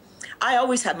 Mm-hmm. I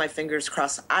always have my fingers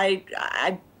crossed.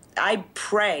 I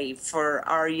pray for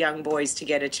our young boys to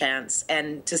get a chance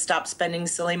and to stop spending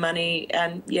silly money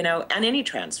and any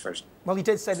transfers. Well, he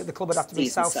did say that the club would have to be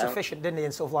self-sufficient, didn't he,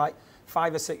 in sort of like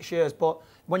 5 or 6 years. But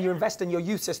when you invest in your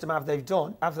youth system, as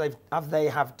they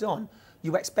have done,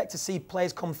 you expect to see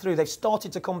players come through. They've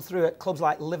started to come through at clubs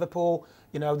like Liverpool.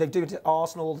 They do it at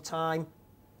Arsenal all the time.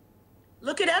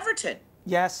 Look at Everton.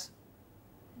 Yes.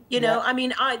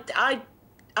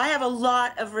 I have a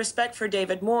lot of respect for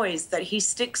David Moyes, that he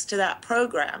sticks to that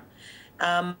program.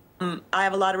 I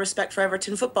have a lot of respect for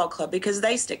Everton Football Club because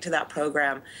they stick to that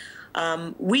program.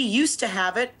 We used to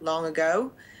have it long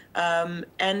ago,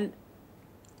 and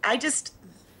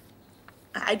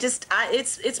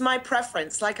It's my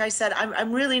preference. Like I said,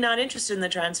 I'm really not interested in the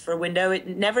transfer window. It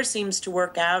never seems to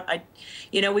work out.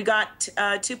 We got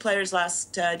 2 players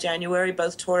last January,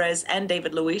 both Torres and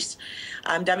David Luiz.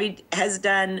 David has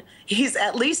done. He's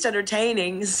at least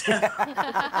entertaining. So.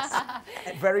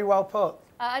 Very well put.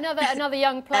 Another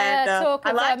young player. And,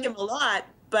 I like him a lot,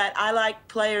 but I like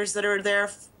players that are there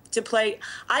to play.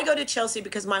 I go to Chelsea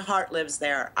because my heart lives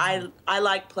there. I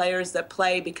like players that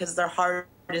play because their heart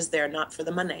is there, not for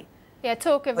the money. Yeah,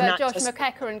 talk of Josh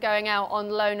McEachran going out on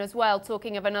loan as well,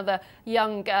 talking of another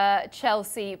young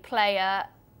Chelsea player.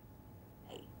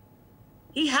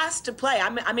 He has to play.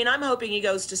 I mean, I'm hoping he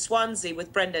goes to Swansea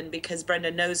with Brendan because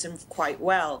Brendan knows him quite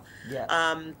well.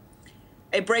 Yeah.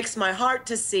 It breaks my heart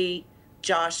to see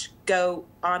Josh go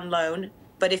on loan,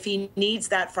 but if he needs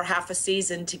that for half a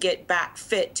season to get back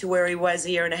fit to where he was a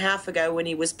year and a half ago when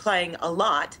he was playing a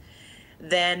lot,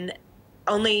 then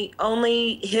only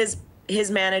his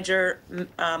manager,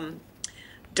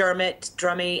 Dermot,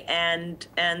 Drummy, and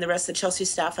the rest of the Chelsea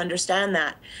staff understand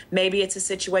that. Maybe it's a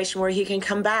situation where he can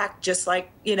come back just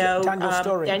like, Daniel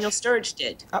Sturridge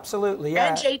did. Absolutely, yeah.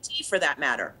 And JT for that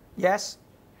matter. Yes.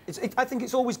 I think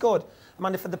it's always good,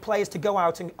 Amanda, for the players to go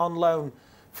out on loan.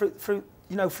 From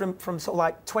sort of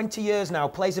like 20 years now,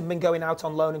 players have been going out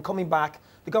on loan and coming back.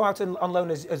 They go out on loan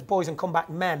as boys and come back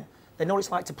men. They know what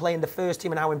it's like to play in the first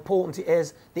team and how important it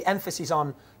is. The emphasis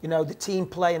on, the team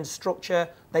play and structure.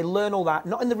 They learn all that,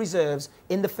 not in the reserves,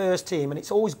 in the first team, and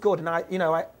it's always good. And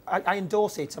I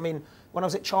endorse it. I mean, when I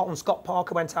was at Charlton, Scott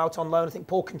Parker went out on loan. I think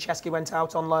Paul Konchesky went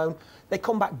out on loan. They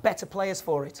come back better players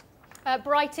for it.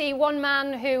 Brighty, one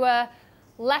man who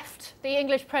left the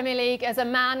English Premier League as a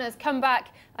man has come back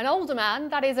an older man.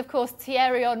 That is, of course,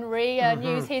 Thierry Henry.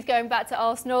 News he's going back to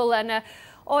Arsenal. And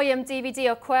Oyem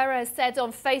DVD Okwera has said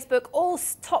on Facebook, all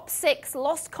top 6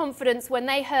 lost confidence when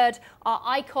they heard our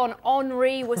icon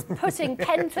Henry was putting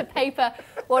pen to paper.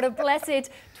 What a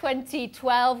blessed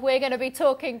 2012. We're going to be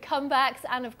talking comebacks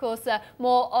and, of course,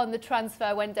 more on the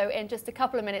transfer window in just a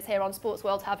couple of minutes here on Sports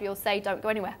World. Have your say. Don't go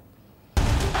anywhere.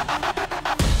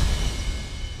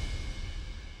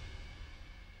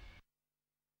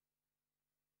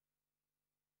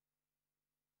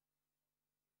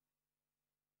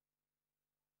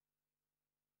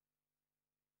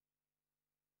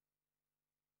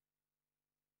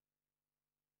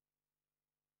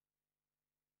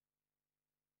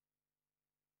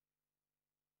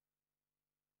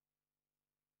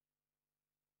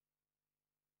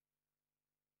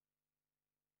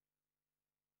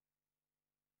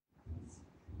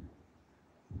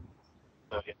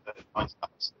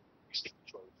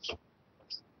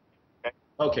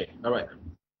 Okay, all right.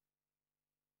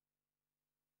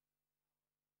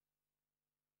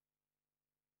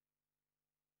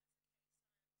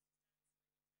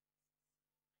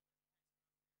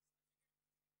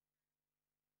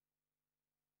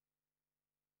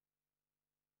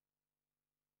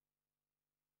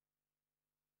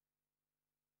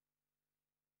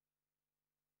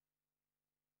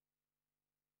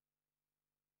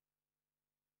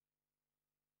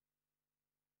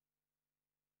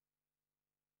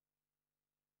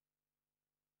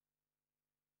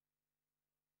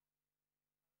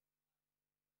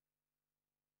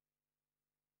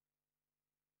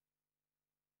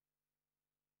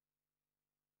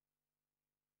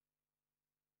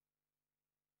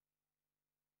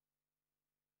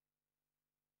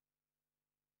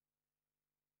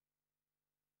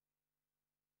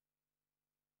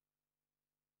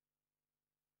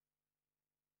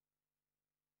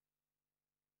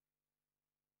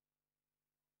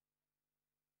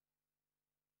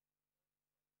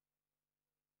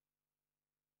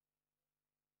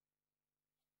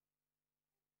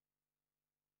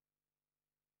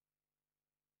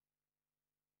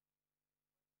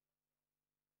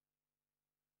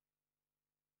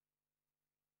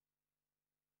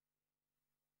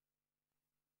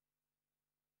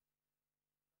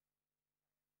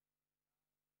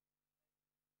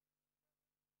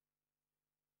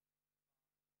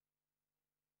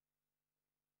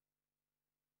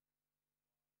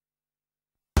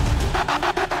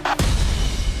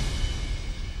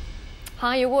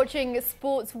 Hi, you're watching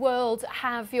Sports World.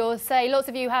 Have your say. Lots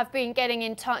of you have been getting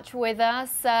in touch with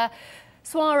us.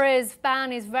 SWHYS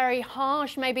ban is very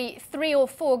harsh, maybe 3 or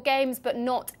 4 games, but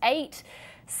not 8.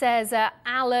 says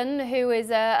Alan, who is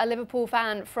a Liverpool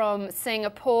fan from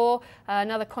Singapore.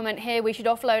 Another comment here, we should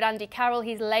offload Andy Carroll.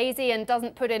 He's lazy and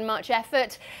doesn't put in much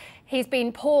effort. He's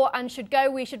been poor and should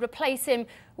go. We should replace him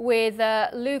with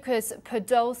Lucas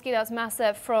Podolski. That's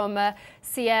Massa from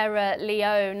Sierra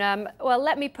Leone. Well,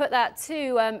 let me put that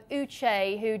to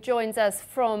Uche, who joins us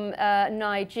from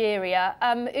Nigeria.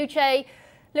 Uche,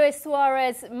 Luis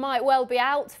Suarez might well be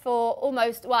out for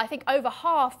almost, well, I think over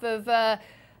half of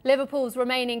Liverpool's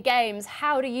remaining games.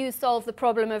 How do you solve the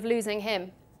problem of losing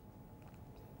him?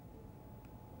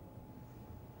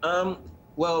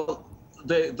 Well,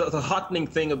 the heartening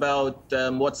thing about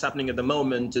what's happening at the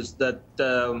moment is that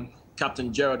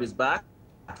Captain Gerrard is back,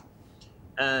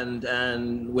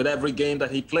 and with every game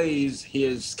that he plays, he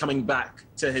is coming back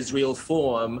to his real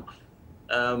form.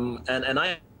 And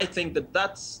I think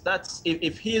that's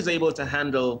if he is able to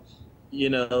handle, you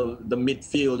know, the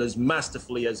midfield as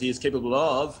masterfully as he is capable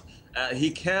of, he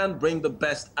can bring the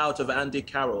best out of Andy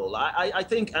Carroll. I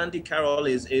think Andy Carroll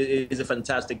is a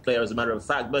fantastic player, as a matter of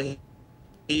fact, but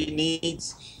he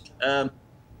needs.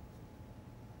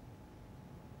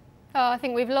 I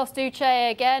think we've lost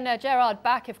Uche again. Gerrard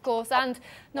back, of course, and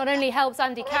not only helps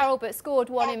Andy Carroll, but scored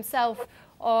one himself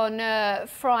on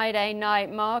Friday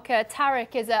night, Mark.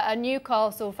 Tarek is a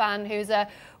Newcastle fan who's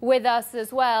with us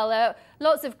as well.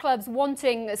 Lots of clubs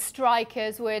wanting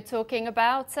strikers we're talking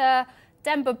about.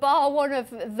 Demba Ba, one of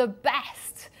the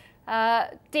best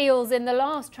deals in the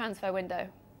last transfer window.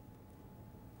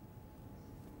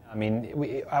 I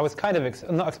mean, I was kind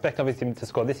of not expecting, obviously, him to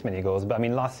score this many goals, but I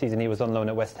mean, last season he was on loan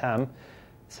at West Ham,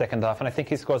 second half, and I think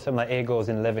he scored something like 8 goals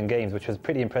in 11 games, which was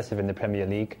pretty impressive in the Premier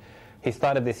League. He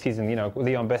started this season, you know,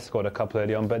 Leon Best scored a couple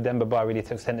early on, but Demba Ba really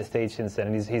took centre stage since then,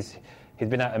 and he's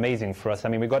been out amazing for us. I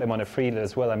mean, we got him on a free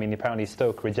as well. I mean, apparently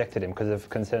Stoke rejected him because of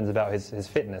concerns about his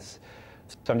fitness.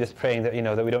 So I'm just praying that, you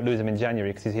know, that we don't lose him in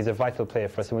January, because he's a vital player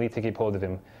for us, and we need to keep hold of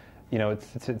him, you know,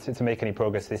 to make any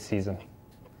progress this season.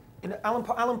 You know,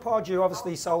 Alan Pardew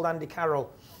obviously sold Andy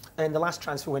Carroll in the last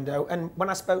transfer window, and when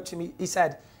I spoke to him, he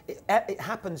said it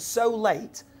happened so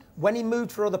late. When he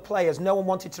moved for other players, no one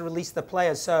wanted to release the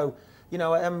players. So, you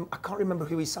know, I can't remember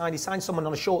who he signed. He signed someone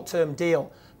on a short-term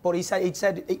deal, but he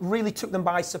said it really took them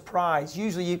by surprise.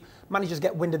 Usually, managers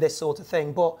get wind of this sort of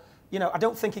thing, but you know, I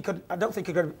don't think he could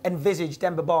envisage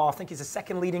Demba Ba. I think he's the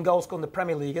second leading goal scorer in the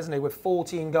Premier League, isn't he, with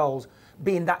 14 goals,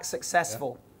 being that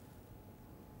successful. Yeah.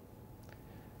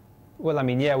 Well, I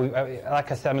mean, yeah,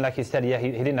 like I said, I mean, like you said, yeah,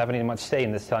 he didn't have any much say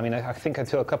in this time. I mean, I think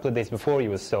until a couple of days before he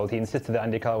was sold, he insisted that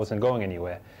Andy Carroll wasn't going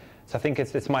anywhere. So I think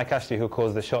it's Mike Ashley who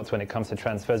calls the shots when it comes to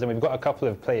transfers, and we've got a couple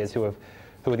of players who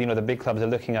you know, the big clubs are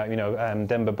looking at, you know,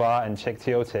 Demba Ba and Cheick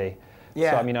Tiote.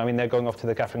 Yeah. So I mean, they're going off to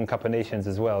the African Cup of Nations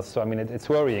as well. So I mean, it's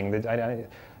worrying.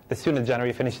 The sooner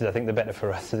January finishes, I think the better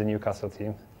for us as a Newcastle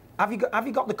team. Have you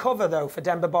got the cover though for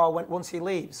Demba Ba once he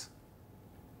leaves?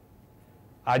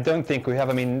 I don't think we have.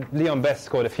 I mean, Leon Best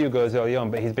scored a few goals early on,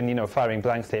 but he's been, you know, firing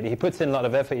blanks lately. He puts in a lot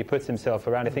of effort. He puts himself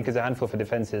around. I think he's a handful for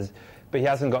defences, but he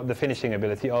hasn't got the finishing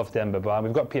ability of Demba Ba. And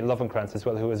we've got Peter Lovenkrantz as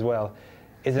well, who as well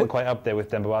isn't quite up there with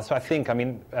Demba Ba. So I think, I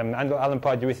mean, Alan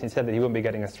Pardew recently said that he won't be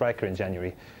getting a striker in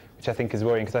January, which I think is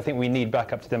worrying, because I think we need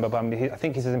backup to Demba Ba. I mean, I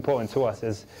think he's as important to us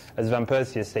as Van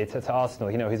Persie has said to Arsenal.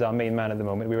 You know, he's our main man at the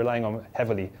moment. We're relying on him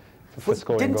heavily for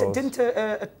scoring goals. Didn't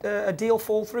a deal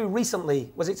fall through recently?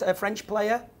 Was it a French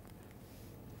player?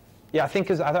 Yeah,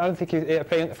 I don't think he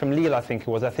playing from Lille. I think it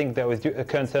was. I think there was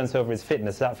concerns over his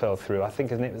fitness that fell through. I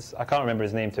think his name was, I can't remember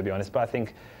his name, to be honest, but I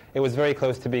think it was very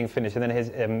close to being finished. And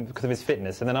then because of his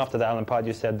fitness, and then after that, Alan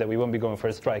Pardew said that we won't be going for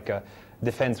a striker.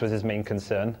 Defence was his main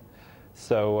concern.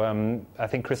 So I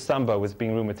think Chris Samba was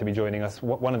being rumoured to be joining us.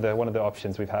 One of the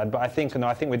options we've had. But I think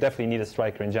we definitely need a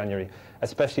striker in January,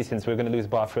 especially since we're going to lose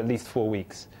Bar for at least 4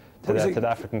 weeks. To the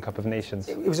African Cup of Nations.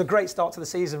 It was a great start to the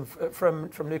season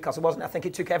from Newcastle, wasn't it? I think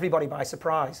it took everybody by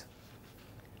surprise.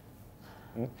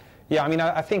 Yeah, I mean,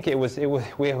 I think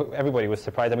everybody was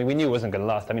surprised. I mean, we knew it wasn't going to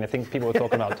last. I mean, I think people were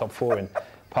talking about top 4 in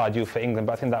Pardew for England,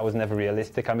 but I think that was never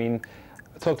realistic. I mean,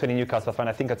 I talked to any Newcastle fan.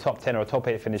 I think a top 10 or a top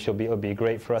 8 finish will be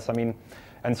great for us. I mean,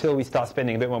 until we start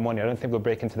spending a bit more money, I don't think we'll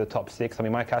break into the top 6. I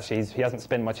mean, Mike Ashley, he hasn't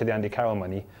spent much of the Andy Carroll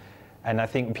money. And I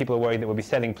think people are worried that we'll be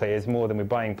selling players more than we're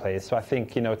buying players. So I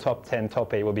think, you know, top 10,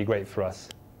 top 8 will be great for us.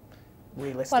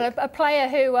 Realistic. Well, a player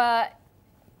who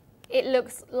it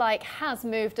looks like has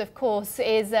moved, of course,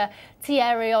 is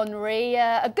Thierry Henry.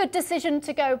 A good decision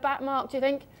to go back, Mark, do you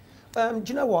think? Do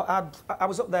you know what? I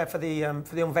was up there for the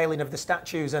unveiling of the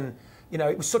statues, and you know,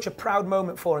 it was such a proud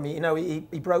moment for him. You know, he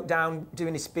broke down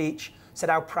doing his speech,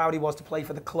 said how proud he was to play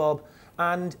for the club.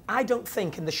 And I don't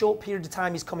think in the short period of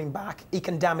time he's coming back, he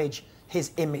can damage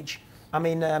his image. I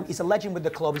mean, he's a legend with the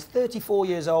club. He's 34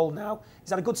 years old now. He's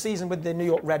had a good season with the New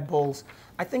York Red Bulls.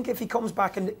 I think if he comes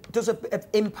back and does an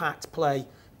impact play,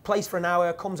 plays for an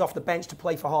hour, comes off the bench to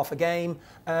play for half a game,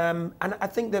 and I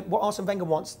think that what Arsene Wenger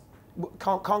wants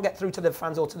can't get through to the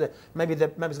fans or to maybe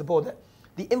the members of the board, that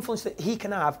the influence that he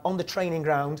can have on the training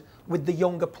ground with the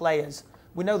younger players.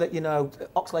 We know that,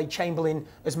 Oxlade-Chamberlain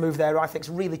has moved there, who I think is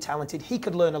really talented. He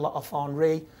could learn a lot off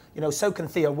Henry. So can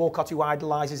Theo Walcott, who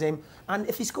idolises him. And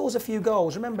if he scores a few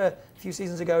goals, remember a few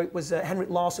seasons ago, it was Henrik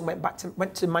Larsson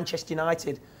went to Manchester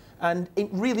United and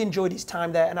really enjoyed his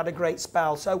time there and had a great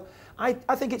spell. So I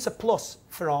think it's a plus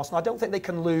for Arsenal. I don't think they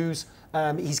can lose.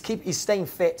 He's staying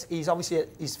fit.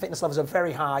 His fitness levels are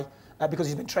very high because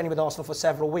he's been training with Arsenal for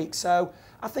several weeks. So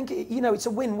I think it's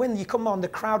a win-win. You come on, the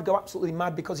crowd go absolutely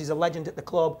mad because he's a legend at the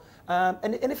club.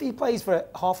 And if he plays for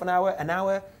half an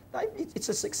hour, it's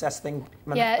a success thing.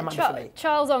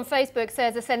 Charles on Facebook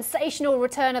says a sensational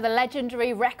return of the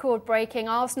legendary, record-breaking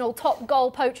Arsenal top goal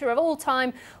poacher of all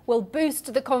time will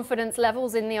boost the confidence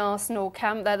levels in the Arsenal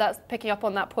camp. That's picking up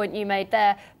on that point you made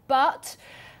there. But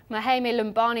Mahame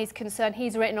Lumbani's concerned,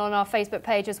 he's written on our Facebook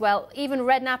page as well. Even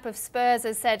Redknapp of Spurs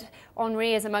has said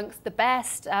Henry is amongst the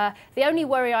best. The only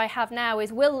worry I have now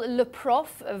is, will Le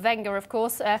Prof, Wenger of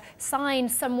course, sign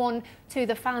someone to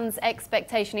the fans'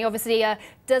 expectation? He obviously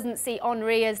doesn't see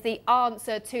Henry as the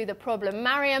answer to the problem.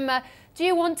 Mariam, do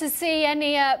you want to see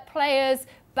any players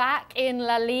back in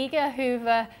La Liga who've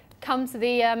come to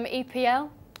the EPL?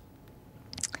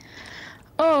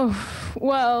 Oh,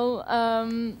 well...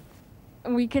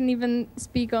 we can even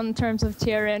speak on terms of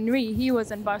Thierry Henry. He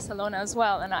was in Barcelona as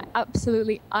well, and I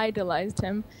absolutely idolized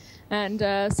him. And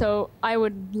so I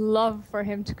would love for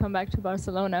him to come back to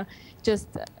Barcelona, just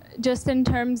in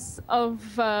terms of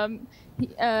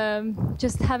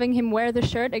just having him wear the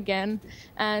shirt again.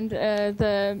 And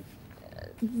the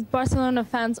Barcelona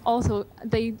fans also,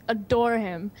 they adore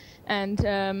him.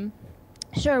 And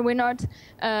sure, we're not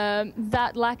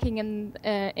that lacking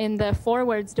in the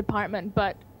forwards department,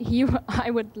 but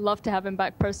I would love to have him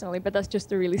back personally, but that's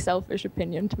just a really selfish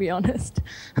opinion, to be honest.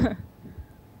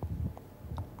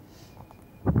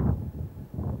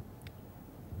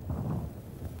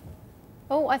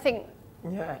 Oh, I think...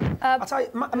 Yeah. I'll tell you,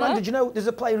 Amanda, do you know there's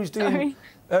a player who's doing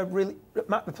Amanda's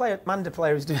a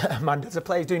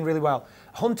player who's doing really well.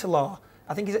 Huntelaar,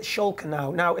 I think he's at Schalke now.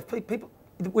 Now, if people...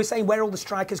 We're saying where are all the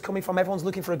strikers coming from? Everyone's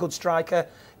looking for a good striker.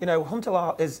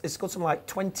 Huntelaar has scored something like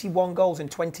 21 goals in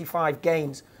 25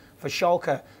 games for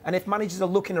Schalke. And if managers are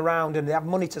looking around and they have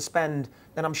money to spend,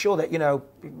 then I'm sure that,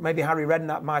 maybe Harry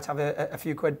Redknapp might have a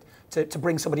few quid to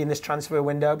bring somebody in this transfer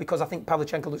window, because I think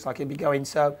Pavlyuchenko looks like he'd be going.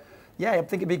 So, yeah, I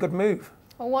think it'd be a good move.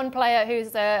 Well, one player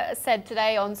who's said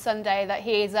today on Sunday that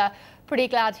he's pretty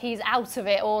glad he's out of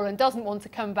it all and doesn't want to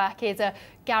come back is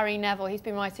Gary Neville. He's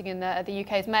been writing in the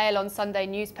UK's Mail on Sunday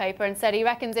newspaper and said he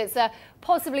reckons it's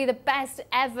possibly the best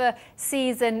ever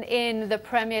season in the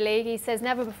Premier League. He says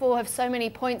never before have so many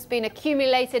points been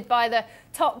accumulated by the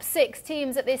top 6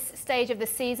 teams at this stage of the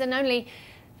season. Only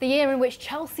the year in which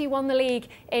Chelsea won the league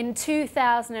in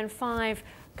 2005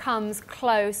 comes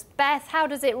close. Beth, how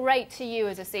does it rate to you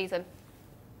as a season?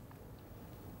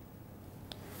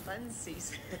 Fun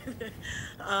season.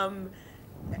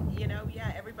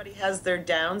 Everybody has their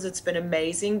downs. It's been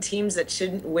amazing. Teams that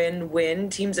shouldn't win.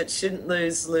 Teams that shouldn't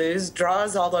lose.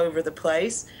 Draws all over the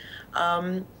place.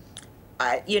 I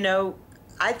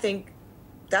think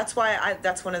that's why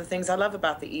that's one of the things I love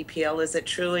about the EPL, is it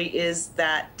truly is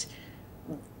that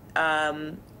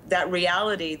that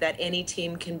reality that any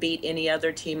team can beat any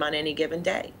other team on any given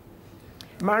day.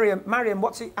 Mariam,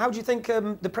 how do you think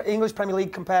the English Premier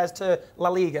League compares to La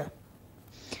Liga?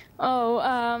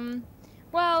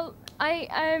 Well,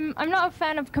 I'm not a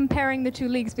fan of comparing the two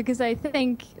leagues because I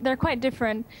think they're quite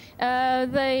different.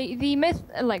 The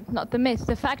myth,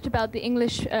 the fact about the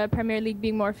English Premier League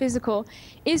being more physical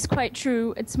is quite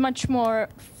true. It's much more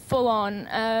full on,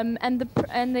 and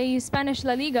the Spanish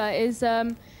La Liga is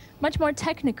much more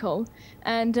technical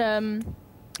and.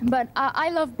 But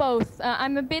I love both.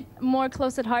 I'm a bit more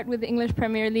close at heart with the English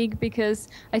Premier League because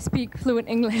I speak fluent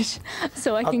English,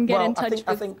 so I can get in touch with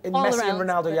I think in all Messi around. and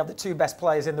Ronaldo, you have the 2 best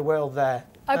players in the world there.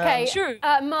 OK, True.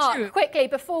 Mark, quickly,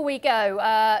 before we go,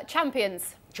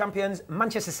 champions. Champions,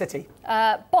 Manchester City.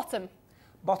 Bottom.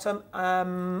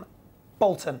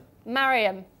 Bolton.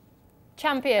 Mariam,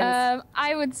 champions.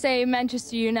 I would say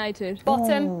Manchester United.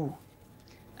 Bottom.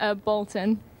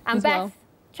 Bolton. And as Beth, well.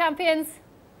 champions.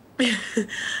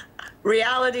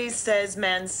 Reality says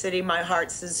Man City, my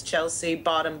heart says Chelsea,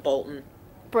 bottom Bolton.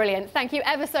 Brilliant. Thank you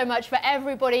ever so much for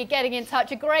everybody getting in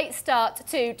touch. A great start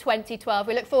to 2012.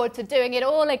 We look forward to doing it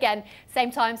all again. Same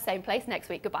time, same place next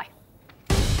week. Goodbye.